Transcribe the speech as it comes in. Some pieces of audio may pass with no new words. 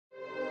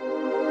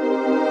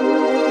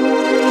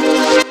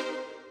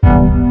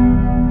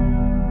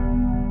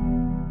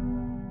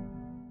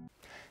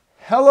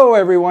Hello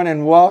everyone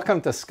and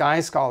welcome to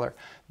Sky Scholar.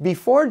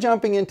 Before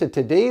jumping into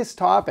today's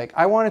topic,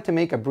 I wanted to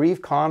make a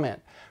brief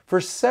comment. For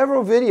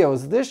several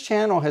videos, this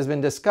channel has been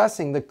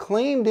discussing the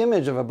claimed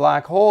image of a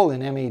black hole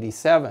in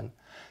M87.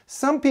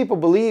 Some people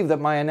believe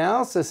that my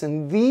analysis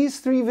in these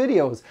three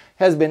videos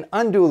has been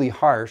unduly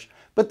harsh,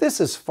 but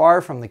this is far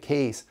from the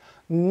case.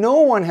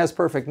 No one has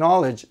perfect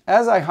knowledge,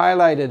 as I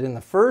highlighted in the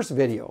first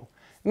video.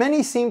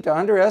 Many seem to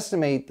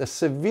underestimate the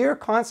severe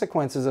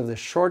consequences of this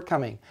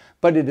shortcoming,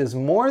 but it is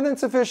more than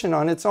sufficient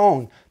on its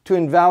own to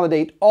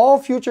invalidate all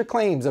future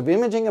claims of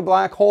imaging a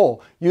black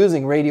hole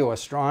using radio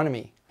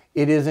astronomy.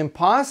 It is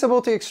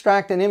impossible to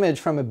extract an image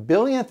from a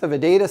billionth of a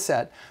data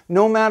set,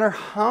 no matter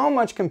how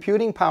much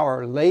computing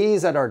power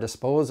lays at our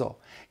disposal.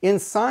 In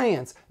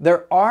science,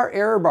 there are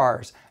error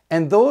bars,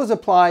 and those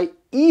apply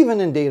even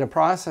in data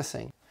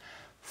processing.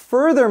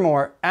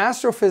 Furthermore,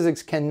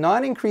 astrophysics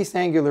cannot increase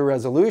angular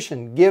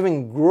resolution,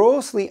 given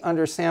grossly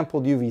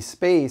undersampled UV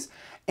space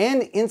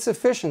and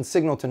insufficient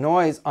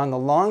signal-to-noise on the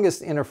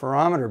longest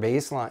interferometer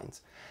baselines.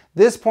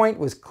 This point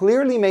was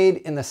clearly made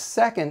in the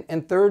second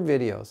and third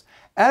videos.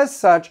 As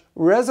such,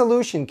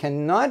 resolution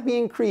cannot be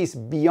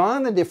increased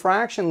beyond the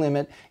diffraction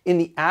limit in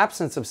the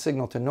absence of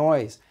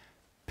signal-to-noise.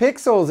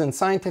 Pixels in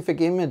scientific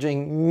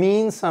imaging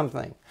mean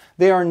something.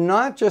 They are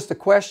not just a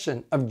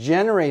question of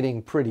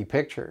generating pretty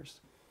pictures.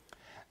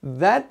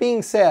 That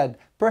being said,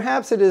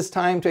 perhaps it is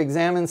time to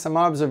examine some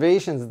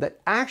observations that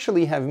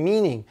actually have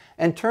meaning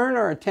and turn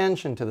our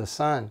attention to the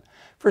Sun.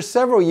 For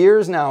several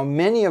years now,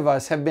 many of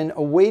us have been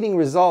awaiting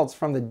results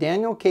from the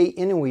Daniel K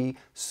Inouye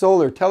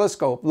Solar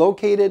Telescope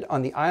located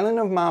on the island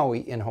of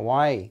Maui in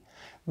Hawaii.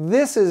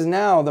 This is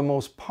now the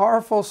most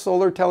powerful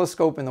solar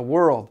telescope in the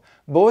world,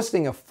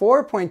 boasting a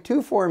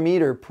 4.24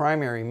 meter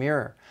primary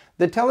mirror.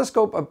 The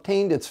telescope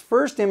obtained its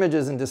first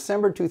images in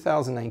December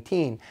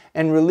 2019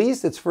 and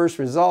released its first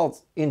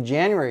results in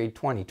January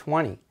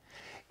 2020.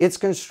 Its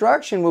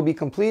construction will be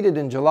completed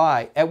in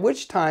July, at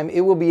which time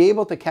it will be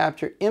able to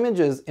capture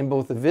images in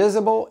both the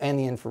visible and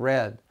the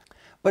infrared.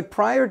 But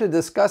prior to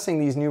discussing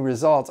these new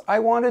results, I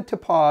wanted to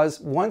pause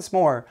once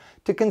more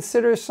to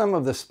consider some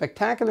of the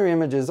spectacular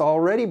images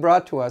already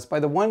brought to us by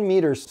the 1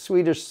 meter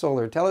Swedish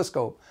solar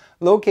telescope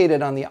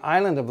located on the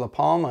island of La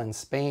Palma in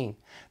Spain.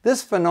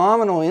 This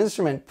phenomenal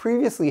instrument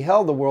previously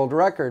held the world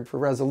record for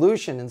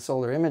resolution in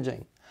solar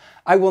imaging.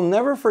 I will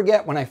never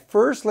forget when I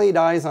first laid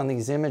eyes on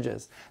these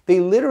images. They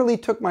literally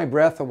took my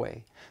breath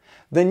away.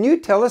 The new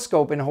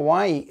telescope in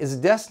Hawaii is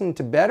destined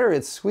to better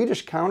its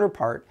Swedish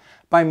counterpart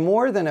by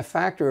more than a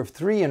factor of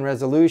 3 in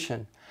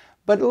resolution.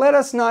 But let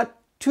us not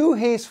too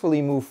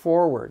hastily move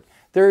forward.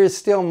 There is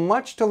still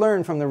much to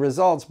learn from the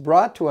results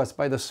brought to us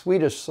by the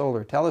Swedish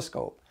solar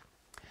telescope.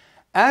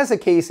 As a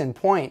case in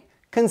point,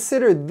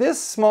 consider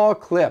this small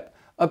clip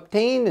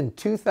obtained in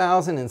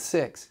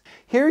 2006.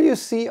 Here you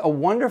see a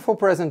wonderful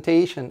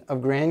presentation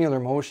of granular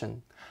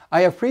motion.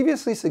 I have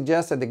previously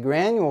suggested that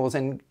granules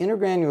and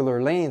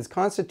intergranular lanes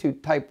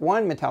constitute type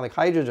 1 metallic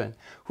hydrogen,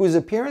 whose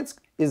appearance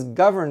is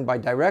governed by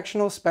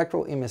directional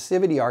spectral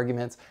emissivity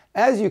arguments,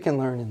 as you can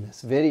learn in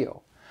this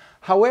video.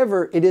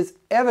 However, it is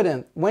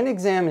evident when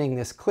examining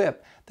this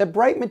clip that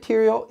bright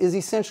material is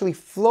essentially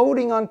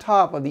floating on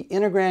top of the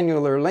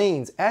intergranular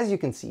lanes, as you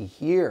can see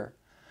here.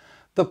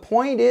 The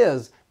point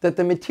is that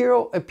the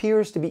material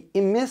appears to be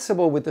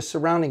immiscible with the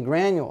surrounding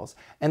granules,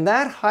 and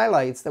that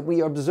highlights that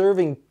we are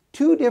observing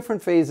two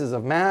different phases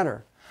of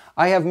matter.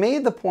 I have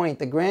made the point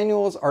that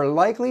granules are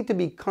likely to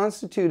be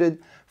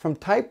constituted from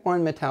type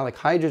 1 metallic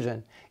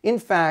hydrogen. In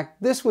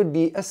fact, this would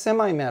be a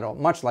semi-metal,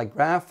 much like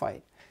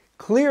graphite.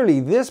 Clearly,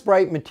 this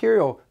bright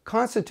material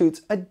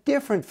constitutes a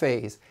different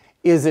phase.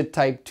 Is it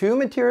type 2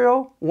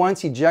 material,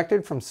 once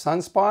ejected from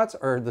sunspots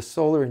or the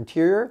solar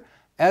interior,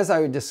 as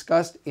I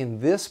discussed in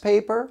this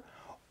paper?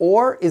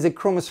 Or is it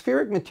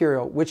chromospheric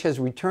material, which has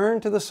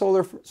returned to the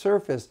solar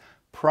surface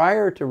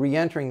prior to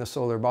re-entering the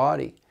solar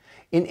body?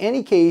 In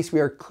any case, we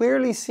are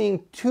clearly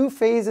seeing two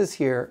phases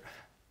here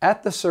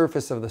at the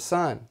surface of the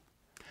Sun.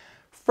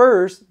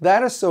 First,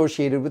 that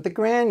associated with the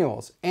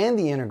granules and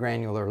the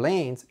intergranular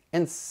lanes,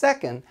 and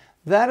second,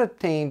 that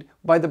obtained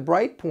by the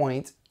bright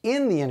points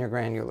in the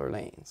intergranular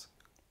lanes.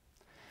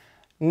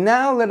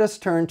 Now let us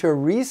turn to a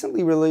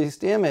recently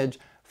released image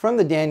from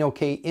the Daniel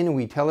K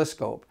Inouye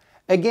telescope.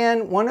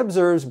 Again, one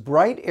observes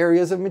bright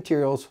areas of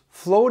materials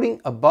floating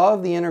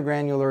above the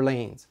intergranular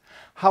lanes.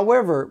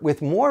 However,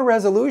 with more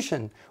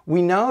resolution,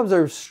 we now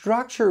observe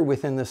structure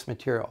within this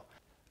material.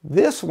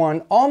 This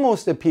one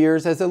almost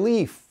appears as a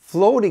leaf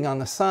floating on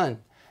the Sun.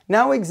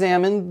 Now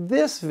examine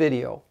this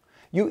video.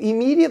 You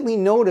immediately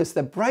notice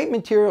that bright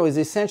material is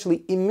essentially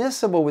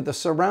immiscible with the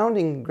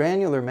surrounding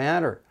granular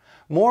matter.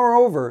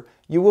 Moreover,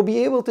 you will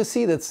be able to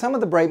see that some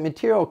of the bright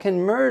material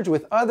can merge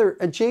with other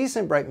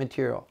adjacent bright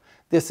material.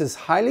 This is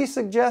highly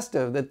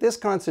suggestive that this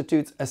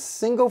constitutes a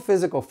single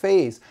physical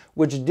phase,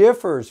 which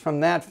differs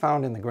from that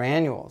found in the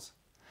granules.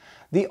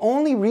 The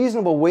only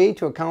reasonable way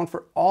to account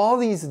for all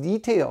these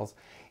details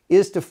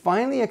is to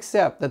finally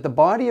accept that the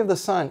body of the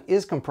Sun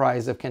is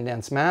comprised of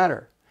condensed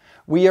matter.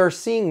 We are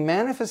seeing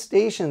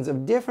manifestations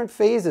of different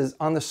phases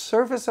on the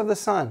surface of the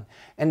sun,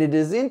 and it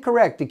is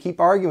incorrect to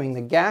keep arguing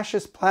that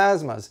gaseous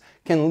plasmas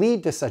can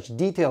lead to such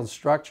detailed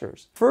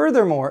structures.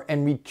 Furthermore,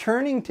 and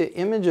returning to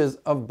images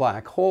of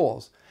black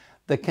holes,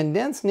 the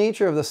condensed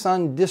nature of the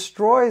sun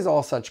destroys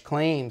all such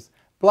claims.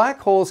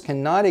 Black holes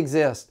cannot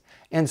exist,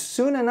 and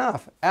soon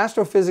enough,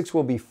 astrophysics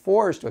will be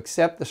forced to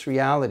accept this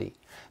reality.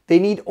 They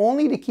need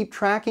only to keep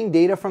tracking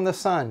data from the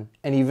sun,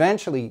 and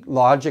eventually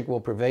logic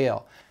will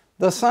prevail.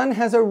 The sun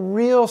has a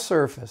real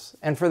surface,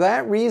 and for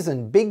that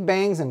reason, big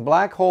bangs and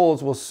black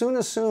holes will soon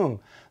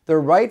assume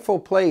their rightful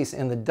place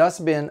in the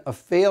dustbin of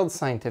failed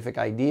scientific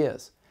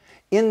ideas.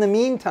 In the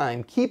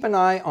meantime, keep an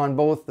eye on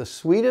both the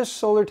Swedish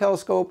Solar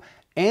Telescope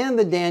and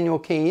the Daniel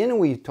K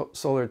Inouye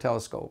Solar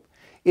Telescope.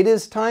 It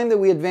is time that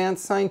we advance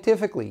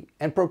scientifically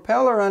and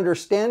propel our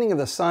understanding of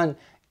the sun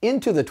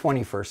into the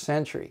 21st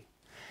century.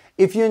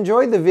 If you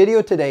enjoyed the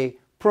video today,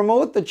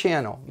 promote the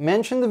channel,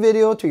 mention the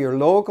video to your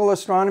local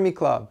astronomy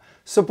club,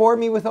 support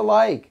me with a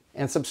like,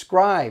 and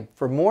subscribe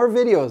for more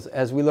videos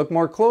as we look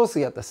more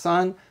closely at the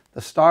sun,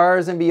 the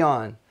stars, and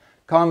beyond.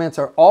 Comments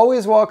are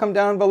always welcome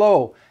down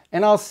below,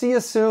 and I'll see you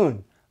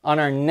soon on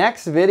our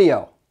next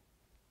video.